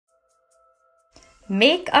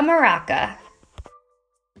Make a maraca.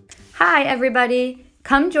 Hi everybody,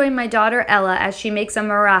 come join my daughter Ella as she makes a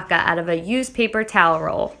maraca out of a used paper towel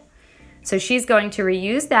roll. So she's going to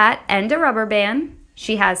reuse that and a rubber band.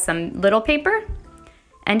 She has some little paper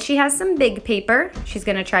and she has some big paper. She's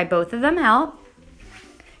going to try both of them out.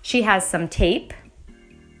 She has some tape.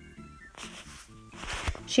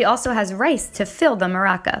 She also has rice to fill the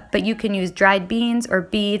maraca, but you can use dried beans or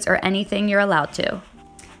beads or anything you're allowed to.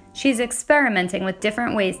 She's experimenting with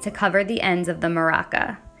different ways to cover the ends of the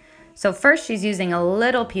maraca. So first she's using a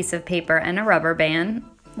little piece of paper and a rubber band.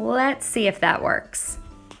 Let's see if that works.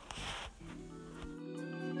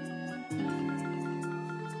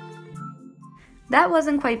 That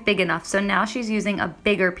wasn't quite big enough, so now she's using a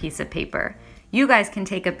bigger piece of paper. You guys can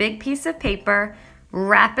take a big piece of paper,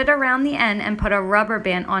 wrap it around the end, and put a rubber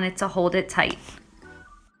band on it to hold it tight.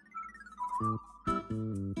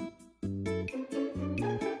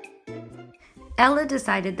 Ella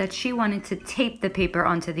decided that she wanted to tape the paper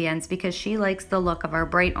onto the ends because she likes the look of our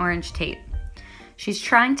bright orange tape. She's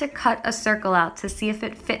trying to cut a circle out to see if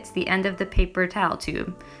it fits the end of the paper towel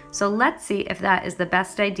tube. So let's see if that is the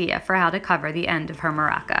best idea for how to cover the end of her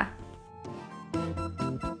maraca.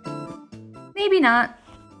 Maybe not.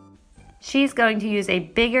 She's going to use a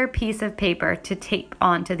bigger piece of paper to tape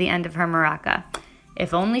onto the end of her maraca.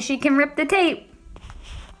 If only she can rip the tape.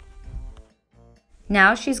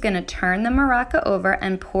 Now she's going to turn the maraca over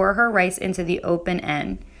and pour her rice into the open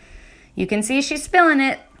end. You can see she's spilling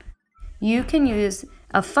it. You can use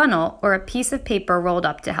a funnel or a piece of paper rolled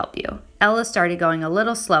up to help you. Ella started going a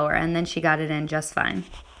little slower and then she got it in just fine.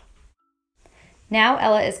 Now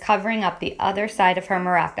Ella is covering up the other side of her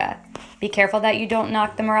maraca. Be careful that you don't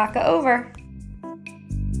knock the maraca over.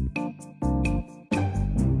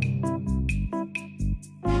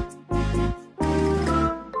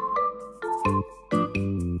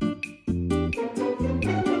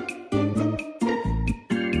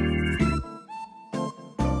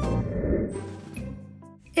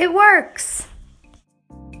 It works!